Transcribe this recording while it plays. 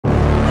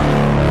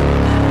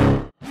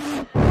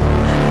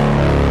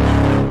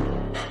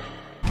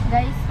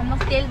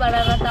भरा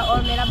रहा था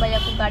और मेरा भैया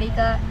को गाड़ी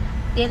का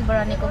तेल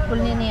भराने को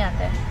खुलने नहीं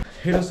आता है।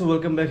 हे दोस्तों,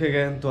 वेलकम बैक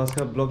अगेन। तो आज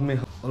का ब्लॉग में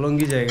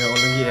ओलंगी जाएगा,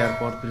 ओलंगी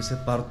एयरपोर्ट, फिर से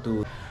पार्ट 2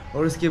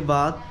 और इसके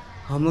बाद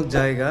हम लोग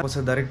जाएगा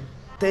डायरेक्ट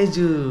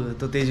तेजू।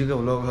 तो तेजू का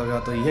ब्लॉग होगा,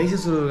 तो यही से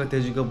शुरू होगा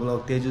तेजू का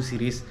ब्लॉग, तेजू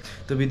सीरीज।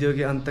 तो वीडियो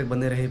के अंत तक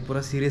बने रहे,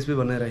 पूरा सीरीज भी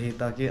बने रहे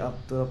ताकि आप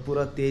तो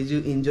पूरा तेजू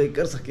एंजॉय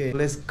कर सके।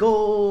 Let's go.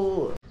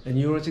 And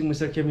you're watching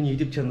Mr. Kevin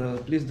YouTube channel.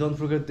 Please don't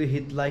forget to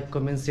hit like,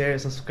 comment, share,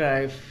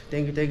 subscribe.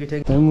 Thank you.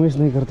 Time waste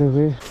नहीं करते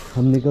हुए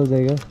हम निकल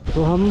जाएगा।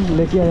 तो हम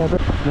लेके आया था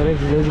मेरे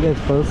विलेज का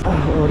एक्सप्रेस,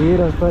 और ये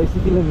रास्ता इसी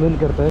के लिए मेन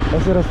करता है।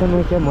 ऐसे रास्ते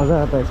में क्या मज़ा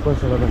आता है एक्सप्रेस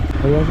चलाना।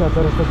 भैया से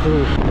आता रास्ता शुरू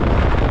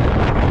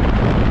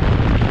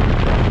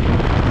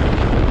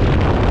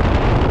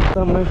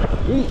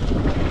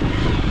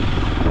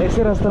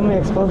ऐसे रास्ते में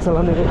एक्सप्रेस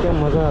चलाने का क्या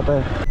मज़ा आता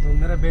है। तो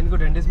मेरा बहन को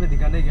डेंटिस्ट में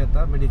दिखाने गया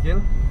था, मेडिकल,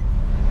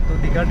 तो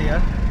दिखा दिया।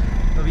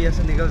 तो अभी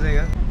ऐसे निकल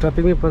जाएगा।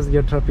 ट्रैफिक में फंस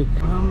गया ट्रैफिक।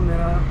 हम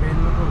मेरा बहन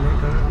को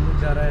लेकर हम लोग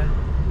जा रहे हैं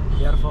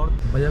एयरपोर्ट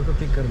भैया को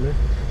पिक करने।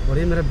 और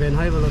ये मेरा बहन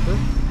हाई बोला तो,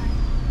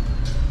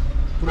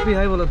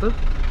 हाई बोला तो।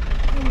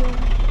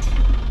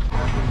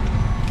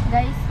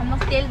 गाइस, हम लोग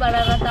तेल भरा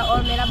रहा था और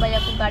मेरा भैया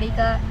को गाड़ी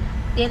का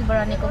तेल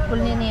भराने को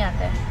खुलने नहीं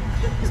आता है,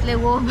 इसलिए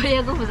वो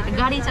भैया को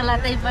गाड़ी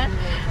चलाते ही पर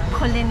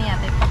खोलने नहीं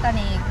आते। पता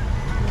नहीं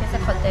कैसे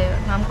खोलते हैं,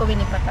 हमको भी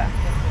नहीं पता।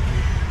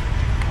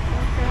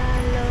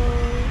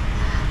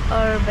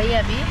 और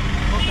भैया भी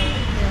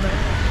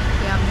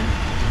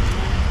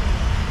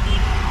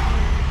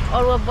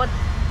और वो बहुत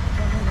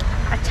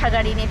अच्छा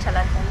गाड़ी नहीं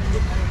चलाता,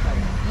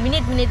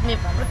 मिनट में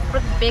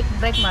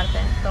ब्रेक मारते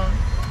हैं। तो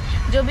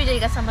जो भी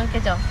जाएगा संभल के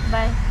जाओ।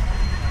 बाय।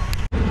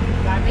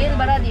 तेल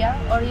बढ़ा दिया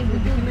और ये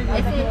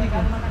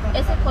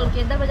ऐसे खोल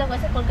के दरवाजा को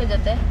ऐसे खोल के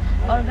जाते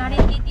हैं और गाड़ी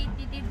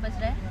टी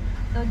बज रहा है।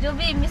 तो जो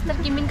भी मिस्टर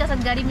किमिन का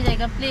साथ गाड़ी में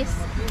जाएगा, प्लीज़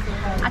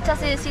अच्छा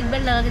से सीट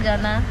बेल्ट लगा के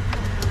जाना।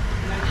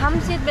 हम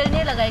सीट बेल्ट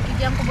नहीं लगाए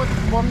क्योंकि हमको बहुत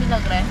बॉम भी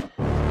लग रहा है।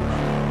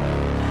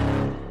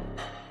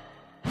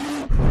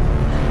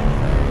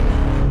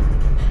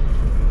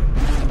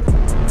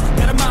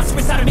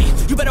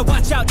 You better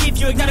watch out if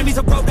your enemy's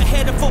a road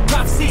ahead of full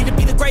prophecy to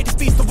be the greatest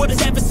beast the world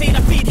has ever seen.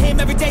 I feed him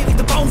every day like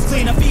the bones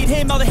clean. I feed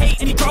him all the hate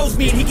and he grows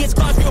me, and he gets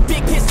claws real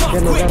big, pissed off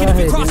quick. And if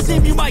you cross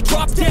him, you might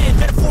drop dead.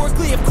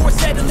 Metaphorically, of course,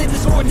 settling the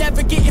score,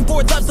 never getting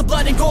bored, loves the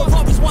blood and gore,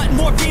 always wanting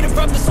more freedom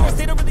from the source.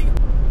 They don't really.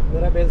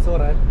 मेरा bell सो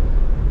रहा है।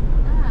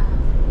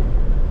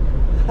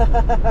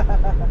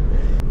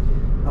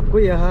 आपको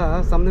यहाँ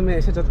सामने में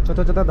ऐसे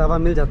छोटा दवा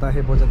मिल जाता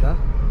है, बहुत ज़्यादा।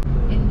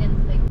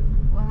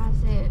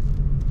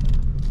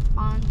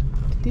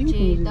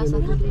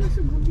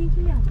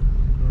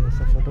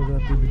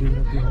 फोटोग्राफी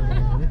वीडियोग्राफी हो रहा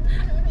है।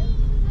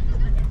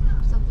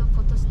 सब लोग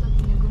फोटोज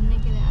घूमने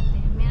के लिए आते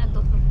हैं। मेरा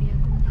दोस्त लोग भी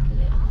घूमने के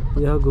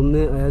लिए यहाँ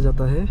घूमने आया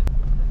जाता है।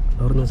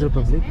 अरुणाचल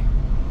पब्लिक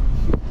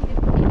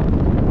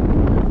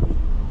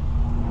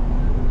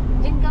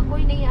जिनका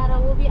कोई नहीं आ रहा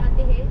वो भी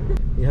आते हैं।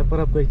 यहाँ पर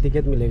आपको एक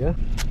टिकट मिलेगा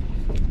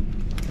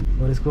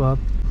और इसको आप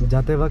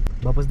जाते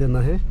वक्त वापस देना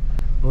है।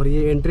 और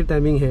ये एंट्री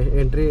टाइमिंग है,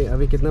 एंट्री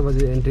अभी कितना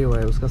बजे एंट्री हुआ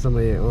है उसका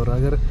समय है, और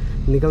अगर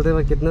निकलते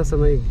वक्त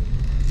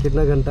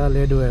कितना घंटा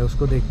लेट हुआ है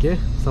उसको देख के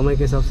समय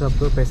के हिसाब से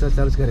आपको पैसा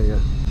चार्ज करेगा।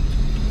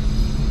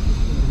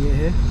 ये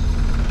है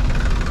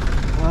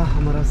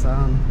हमारा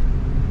शान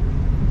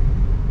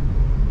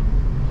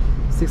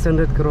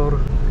 600 करोड़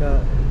का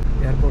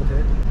एयरपोर्ट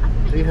है।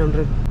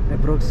 300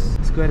 अप्रोक्स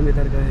स्क्वायर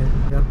मीटर का है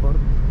एयरपोर्ट।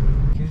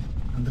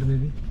 अंदर में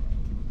भी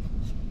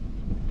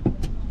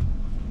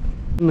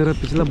मेरा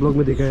पिछला ब्लॉग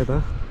में दिखाया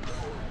था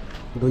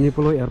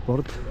दोनीपोलो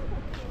एयरपोर्ट।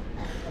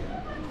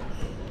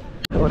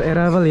 और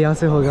अराइवल यहाँ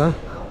से होगा,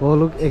 वो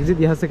लोग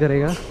एग्जिट यहाँ से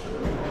करेगा,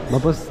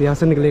 वापस यहाँ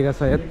से निकलेगा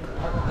शायद,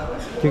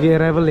 क्योंकि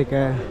अराइवल लिखा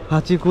है,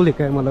 हाचीकू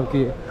लिखा है, मतलब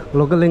कि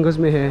लोकल लैंग्वेज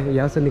में है।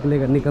 यहाँ से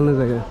निकलने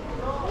जाएगा।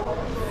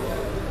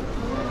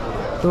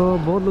 तो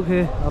बहुत लोग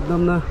है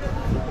अपना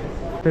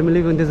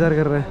फैमिली को इंतज़ार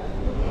कर रहे हैं।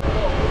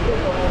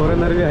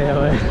 फॉरेनर भी आया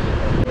हुआ है।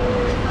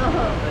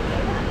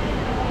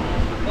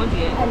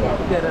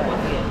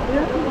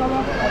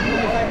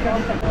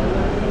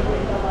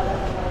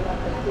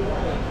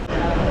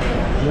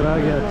 आ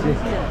गया अच्छी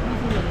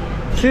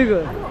ठीक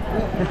है।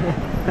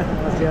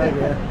 आ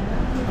गया,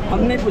 हम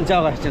नहीं पूछा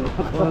होगा, चलो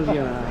पहुँच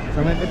गया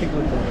समय पे ठीक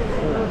पहुँचा।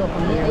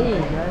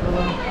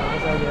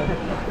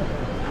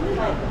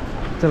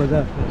 चलो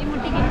जा।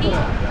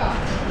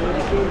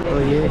 तो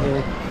ये है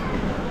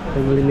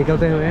फैमिली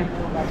निकलते हुए।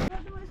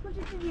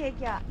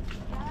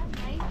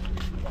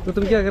 तो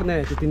तुम क्या करना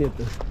है चिट्ठी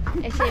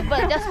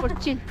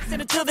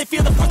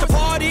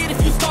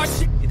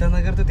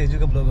ईटानगर? तो तेजू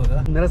का ब्लॉग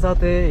होगा। मेरे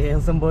साथ है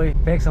हैंडसम बॉय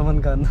फेक समन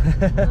खान।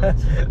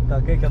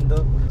 काके कम दो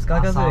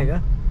कहाँ से रहेगा?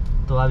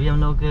 तो अभी हम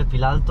लोग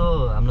फिलहाल तो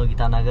हम लोग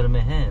ईटानगर में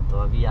हैं। तो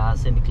अभी यहाँ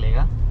से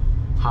निकलेगा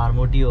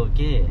हारमोटी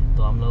होके,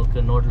 तो हम लोग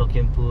नॉर्थ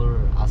लखीमपुर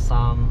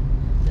आसाम,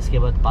 इसके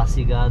बाद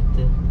पासीघाट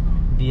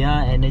बिया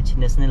NH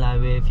नेशनल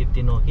हाईवे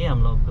 15 होके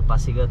हम लोग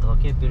पासीघाट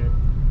होके फिर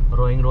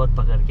रोइंग रोड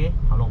पकड़ के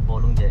हम लोग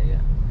बोलूंग जाएगा।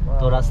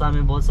 तो रास्ता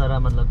में बहुत सारा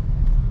मतलब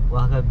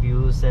वहाँ का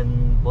व्यूज एंड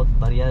बहुत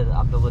बढ़िया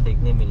आप लोगों को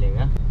देखने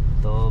मिलेगा।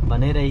 तो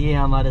बने रहिए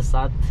हमारे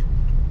साथ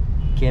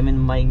केमिन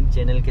माइंग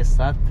चैनल के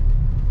साथ।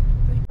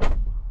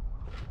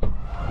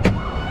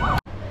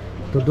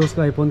 तो दोस्त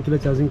का आईफोन के लिए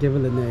चार्जिंग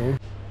केबल लेने आए।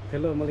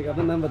 हेलो मलिक,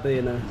 अपना नाम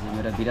बताइए ना। जी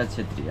मेरा विराज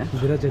छेत्री है।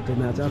 विराज छेत्री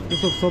ना। अच्छा,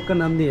 आपको शॉप का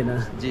नाम नहीं है ना?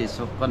 जी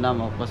शॉप का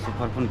नाम आपका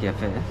सुपरफून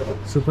कैफ़े है।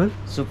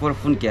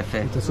 सुपरफून कैफ़े।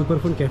 अच्छा,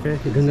 सुपरफून कैफ़े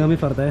गंगा में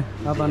पड़ता है।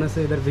 आप आने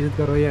से इधर विजिट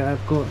करो, या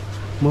आपको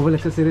मोबाइल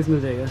एक्सेसरीज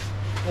मिल जाएगा।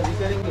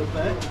 रिपेयरिंग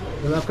होता है।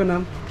 और आपका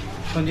नाम?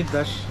 संजीत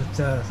दास।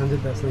 अच्छा,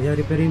 संजीत दास। यहाँ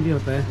रिपेयरिंग भी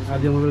होता है, आप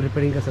जो मोबाइल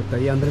रिपेयरिंग कर सकता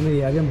है। ये अंदर में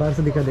ये आगे हम बाहर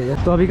से दिखा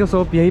देगा। तो अभी का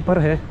शॉप यहीं पर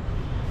है,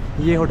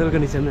 ये होटल का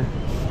नीचे में।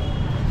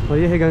 और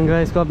ये है गंगा।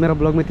 इसको आप मेरा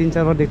ब्लॉग में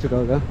 3-4 बार देख चुका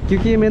होगा,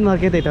 क्योंकि ये मेन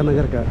मार्केट है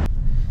ईटानगर का।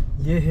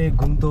 ये है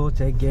गुमतो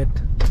चेक गेट।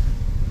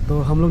 तो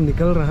हम लोग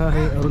निकल रहा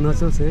है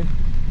अरुणाचल से।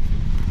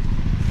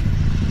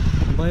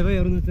 Bye bye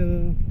Arunachal,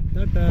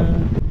 Tata.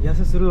 यहाँ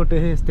से शुरू होते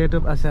हैं state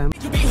of Assam.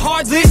 You be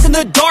heartless in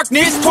the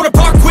darkness, torn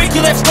apart quick,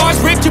 you left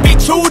scars ripped, you be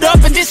chewed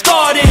up and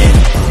discarded.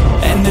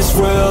 And this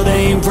world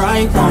ain't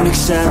right, won't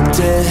accept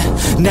it.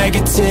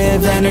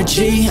 Negative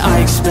energy, I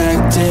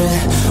expect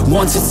it.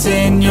 Once it's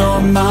in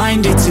your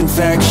mind, it's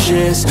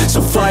infectious.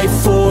 So fight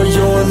for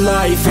your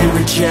life and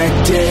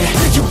reject it.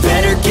 You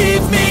better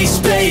give me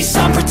space,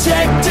 I'm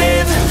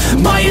protective.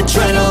 My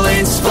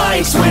adrenaline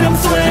spikes when I'm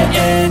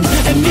threatened.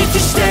 And if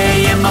you stay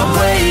in my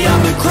way,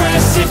 I'm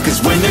aggressive.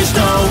 Cause when there's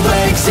no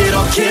exit,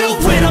 I'll kill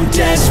when I'm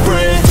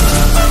desperate.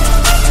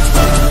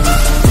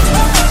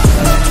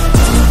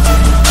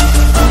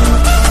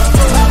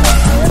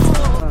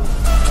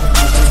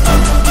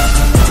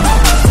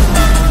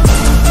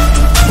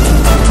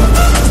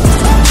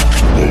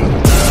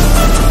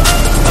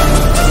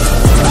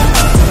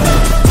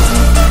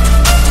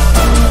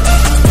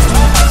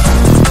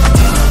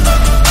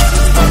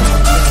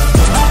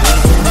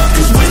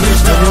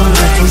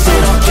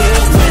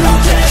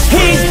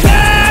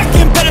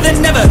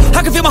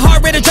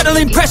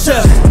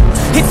 Pressure,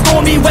 it's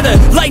stormy weather,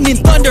 lightning,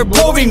 thunder,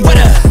 pouring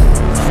weather.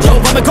 Yo,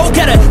 I'm a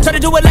go-getter, try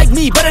to do it like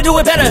me, but I do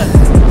it better.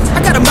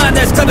 I got a mind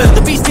that's clever,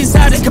 the beast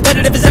inside is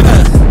competitive as ever.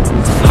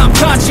 I'm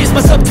conscious,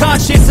 my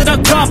subconscious, an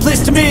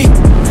accomplice to me.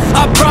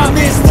 I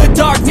promise the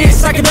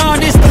darkness, I can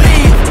honest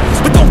believe.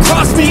 But don't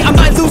cross me, I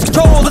might lose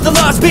control of the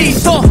lost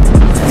beast.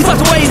 He's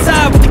locked away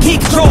inside with the key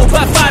control,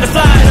 by fight or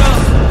flight.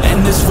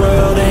 And this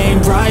world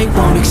ain't right,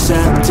 won't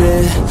accept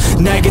it.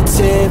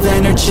 Negative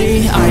energy,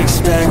 I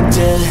expect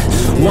it.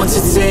 Once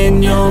it's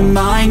in your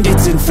mind,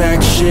 it's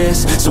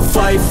infectious. So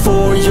fight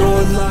for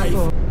your life.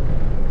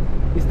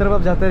 इस तरफ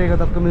आप जाते रहेगा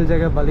तो आपको मिल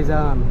जाएगा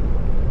बालीजान।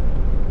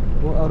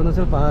 वो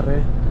अरुणाचल पहाड़ है,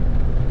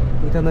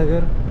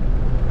 ईटानगर,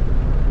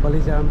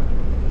 बालीजान।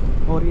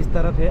 और इस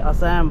तरफ है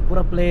असम,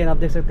 पूरा प्लेन। आप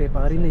देख सकते हैं,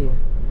 पहाड़ी नहीं है।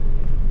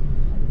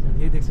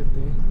 ये देख सकते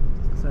हैं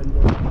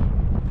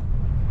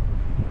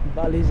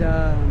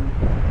बालीजान।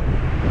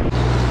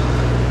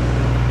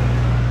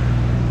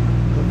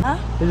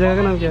 इस जगह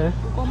का नाम क्या है?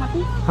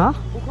 हाँ,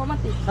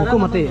 उकोमती।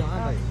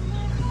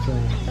 अच्छा,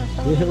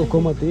 ये है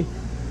उकोमती,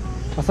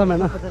 असम है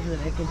ना।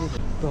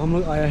 तो हम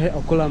लोग आया है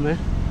अकोला में,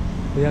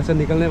 तो यहाँ से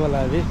निकलने वाला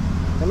है अभी।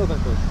 चलो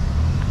करते,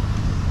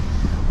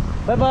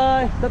 bye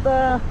bye, Tata.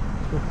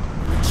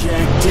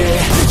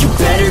 You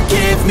better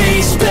give me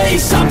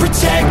space, I'm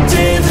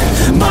protective.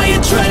 My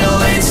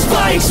adrenaline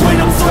spikes when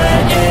I'm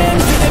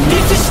threatened. And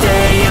if you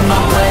stay in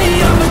my way,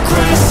 I'm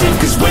aggressive.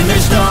 Cause when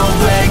there's no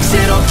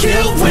exit, I'll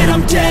kill when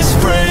I'm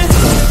desperate.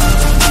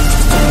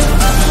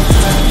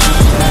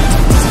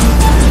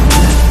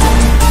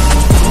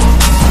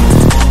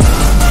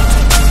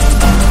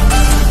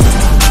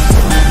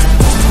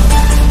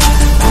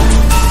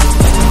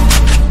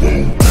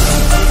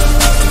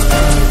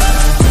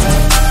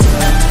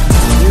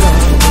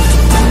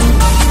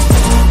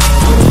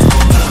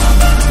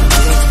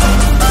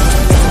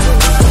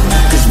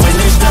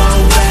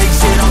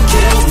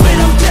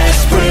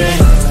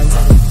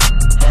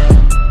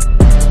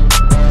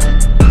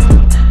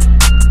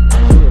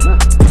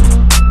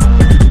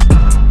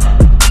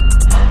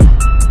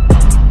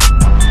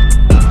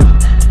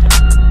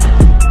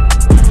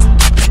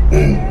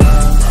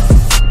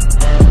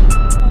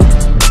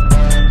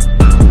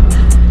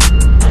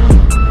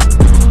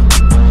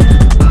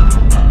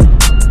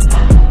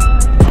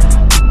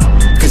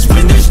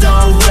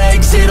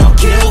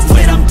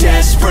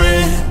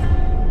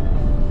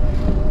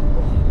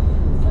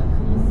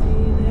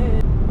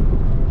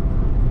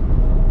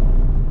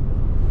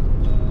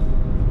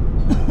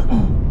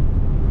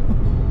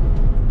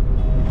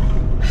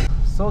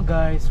 So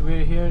guys,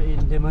 we're here in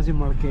Demaji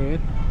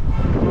Market,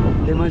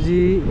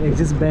 Demaji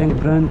Axis Bank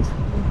branch.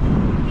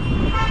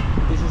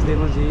 This is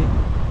Demaji,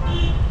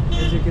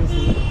 as you can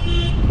see.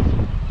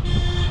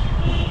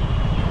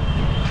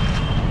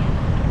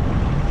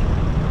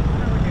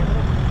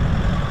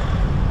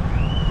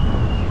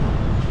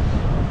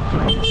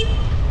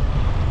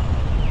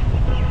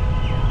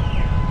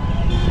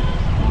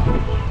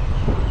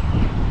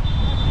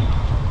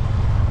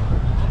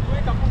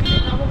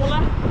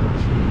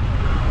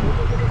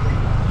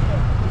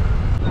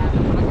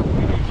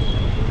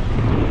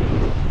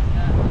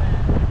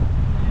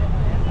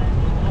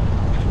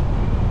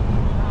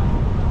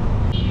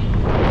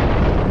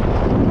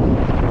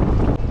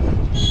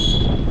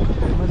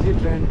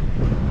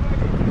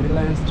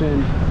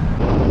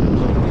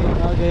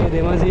 आ गए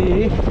धेमाजी।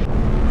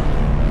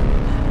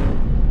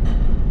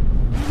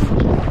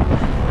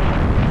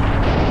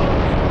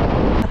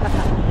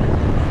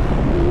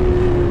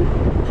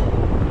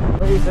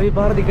 अभी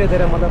बाहर दिखाई दे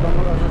रहा है, मतलब हम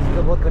लोग अरुणाचल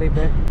का बहुत करीब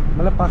है,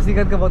 मतलब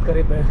पासीघाट का बहुत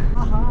करीब है।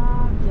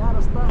 क्या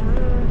रास्ता है।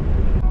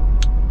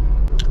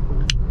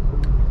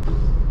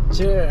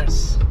 चीयर्स।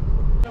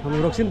 हम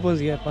रोक्सिन पहुंच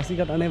गए,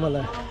 पासीघाट आने वाला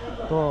है।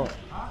 तो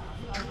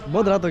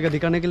बहुत रात हो गया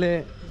दिखाने के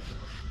लिए,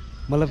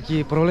 मतलब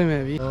कि प्रॉब्लम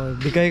है अभी, और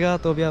दिखाएगा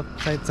तो अभी आप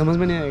शायद समझ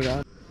में नहीं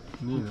आएगा।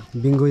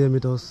 बिंगो या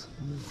मिटोस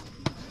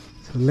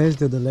लेस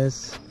दे दो,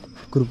 लेस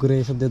कुरकुरे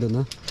ये सब दे दो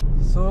ना।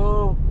 So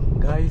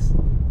guys,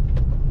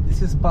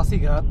 this is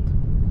Pasighat.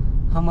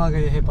 हम आ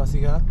गए हैं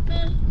पासीघाट।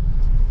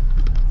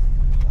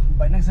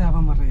 बैनक से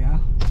हवा मर रही है।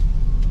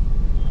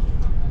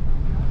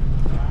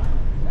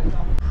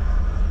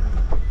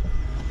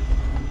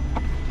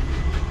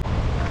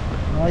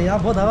 यहाँ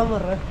बहुत हवा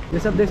मर रहा है, ये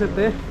सब देख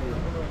सकते हैं।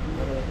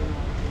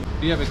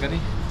 दिया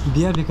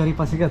बेकरी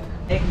पासीघाट।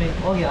 एक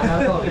मिनट हो गया।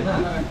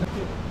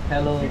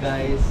 Hello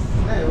guys,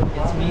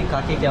 it's me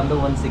Kake Kamdo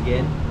once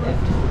again,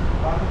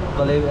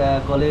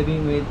 collaborating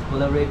with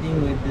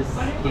this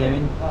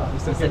Kevin,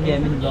 Mr.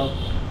 Kevin vlog.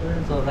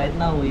 So right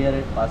now we are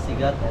at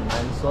Pasighat and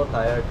I'm so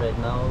tired right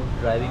now,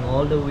 driving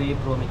all the way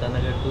from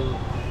Itanagar to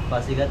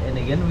Pasighat, and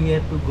again we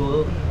have to go.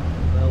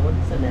 What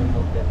is the name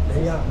of that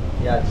place?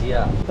 Yeah,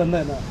 Jia.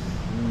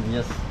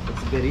 Yes,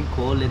 it's very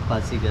cold at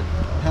Pasighat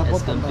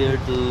as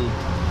compared to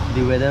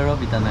the weather of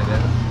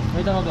Itanagar.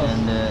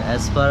 And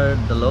as per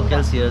the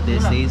locals here, they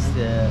says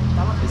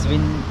it's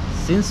been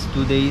since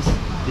 2 days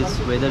this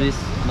weather is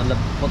मतलब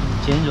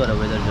change हो रहा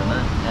weather जो ना,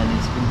 and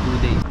it's been 2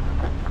 days.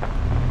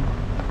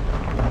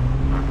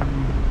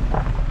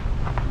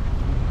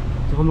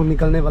 तो हम लोग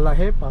निकलने वाला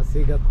है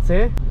पासीघाट से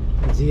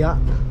जिया,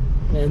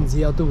 एंड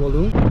जिया तो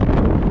बोलूँ।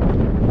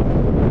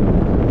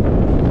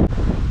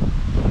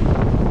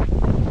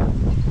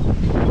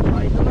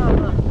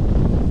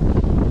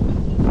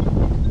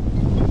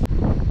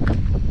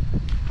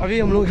 अभी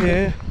हम लोग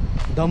है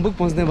दाम्बुक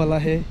पहुंचने वाला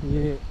है।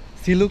 ये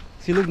सिलुक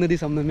नदी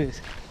सामने में।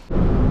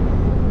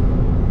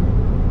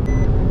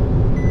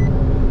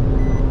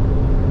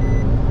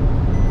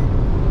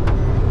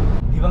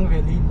 दिवांग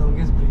वैली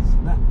लॉन्गेस्ट ब्रिज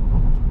ना।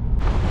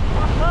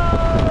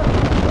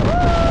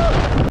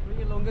 तो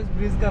ये लॉन्गेस्ट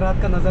ब्रिज का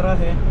रात का नज़ारा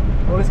है,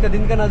 और इसका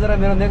दिन का नज़ारा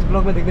मेरा नेक्स्ट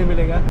ब्लॉग में देखने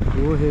मिलेगा।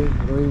 वो है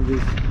रोइंग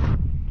ब्रिज।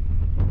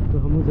 तो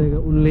हम लोग जाएगा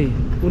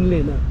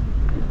उनले ना,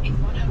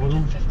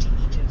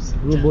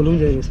 वो बोलूँ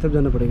जाएगा, इस तरफ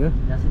जाना पड़ेगा।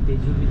 यहाँ से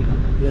तेजू भी निकलता है।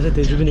 यहाँ से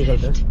तेजू भी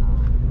निकलता है।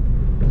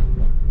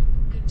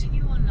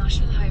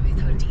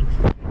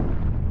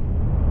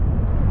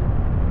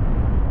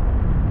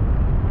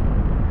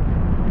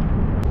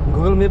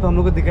 गूगल मैप हम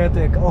लोग को दिखाया तो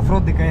एक ऑफ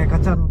रोड दिखाया,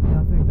 कच्चा रोड,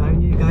 यहाँ से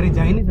गाड़ी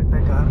जा ही नहीं सकता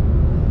है कार,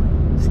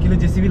 जिसके लिए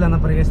जेसीबी लाना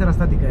पड़ेगा। ऐसा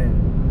रास्ता दिखाया है,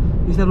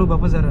 इसलिए हम लोग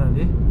वापस जा रहे हैं।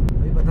 अभी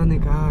पता नहीं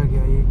कहाँ आ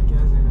गया, ये क्या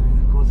जगह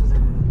है, कौन सा जगह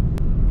है,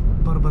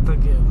 पर बतक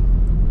गया।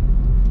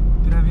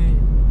 फिर अभी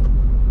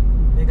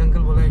एक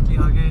अंकल बोला है कि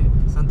आगे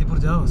शांतिपुर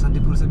जाओ,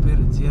 शांतिपुर से फिर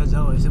जिया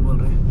जाओ, ऐसे बोल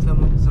रहे हैं। इसलिए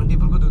हम लोग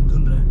शांतिपुर को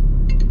ढूंढ रहे हैं।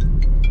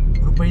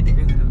 रुपये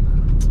दिखाई दे रहा था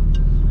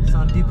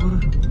शांतिपुर।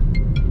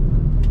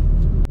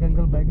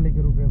 अंकल बाइक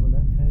लेके रुक रहे, बोला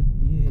शायद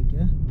ये है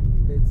क्या,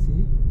 लेट्स सी,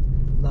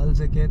 लाल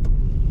जैकेट,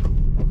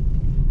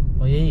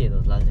 और यही है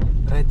दोस्त, लाल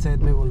जैकेट राइट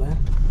साइड में बोला है।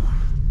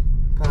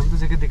 काम तो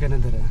जैकेट दिखाई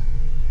नहीं दे रहा है।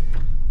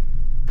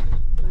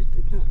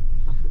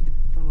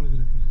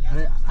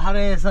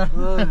 अरे सर अब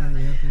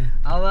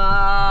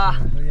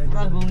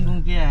पूरा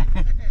घूम के है।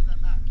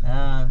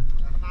 हाँ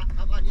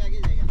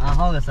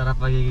होगा सर,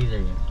 आप आगे की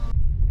जाइए।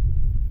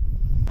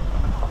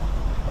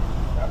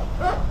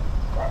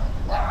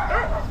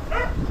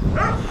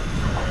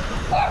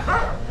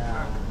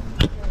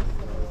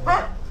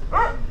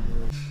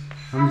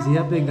 हम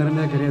जिया पे घर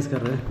में आके रेस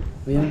कर रहे हैं।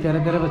 तो यहाँ प्यारा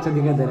प्यारा बच्चा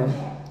दिखाई दे रहा है।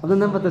 अपना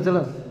नाम पता चला?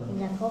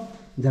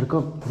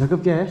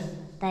 जरकोब क्या है?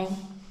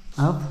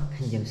 आप?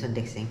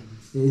 देख सिंह।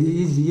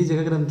 ये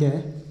जगह का नाम क्या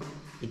है?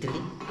 इटली।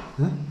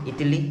 हाँ?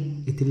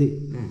 इटली।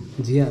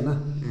 जिया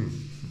ना।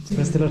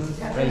 Praise the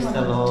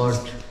Lord.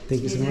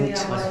 Thank you so much.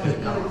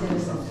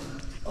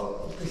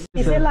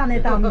 इसे लाने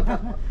था हम।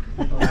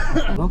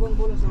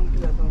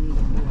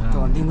 तो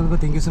आंटी अंकल को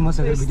थैंक यू सो मच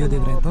अगर वीडियो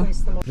देख रहे हैं तो।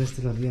 प्रेस द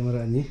लॉर्ड, ये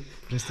हमारा अन्नी।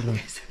 Press the Lord.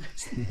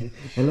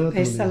 Hello.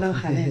 Press the Lord,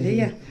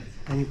 hallelujah.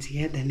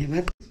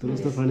 धन्यवाद। तो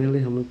दोस्तों फाइनली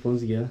हम लोग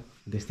पहुंच गया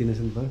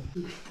डेस्टिनेशन पर।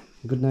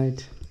 गुड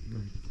नाइट,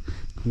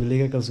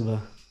 मिलेगा कल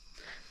सुबह।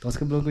 तो आज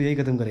के ब्लॉग को यही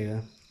खत्म करेगा।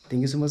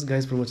 Thank you so much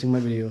guys for watching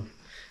my video,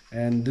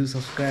 and do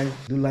subscribe,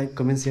 do like,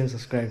 comment, share,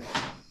 subscribe.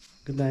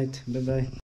 Good night, bye bye.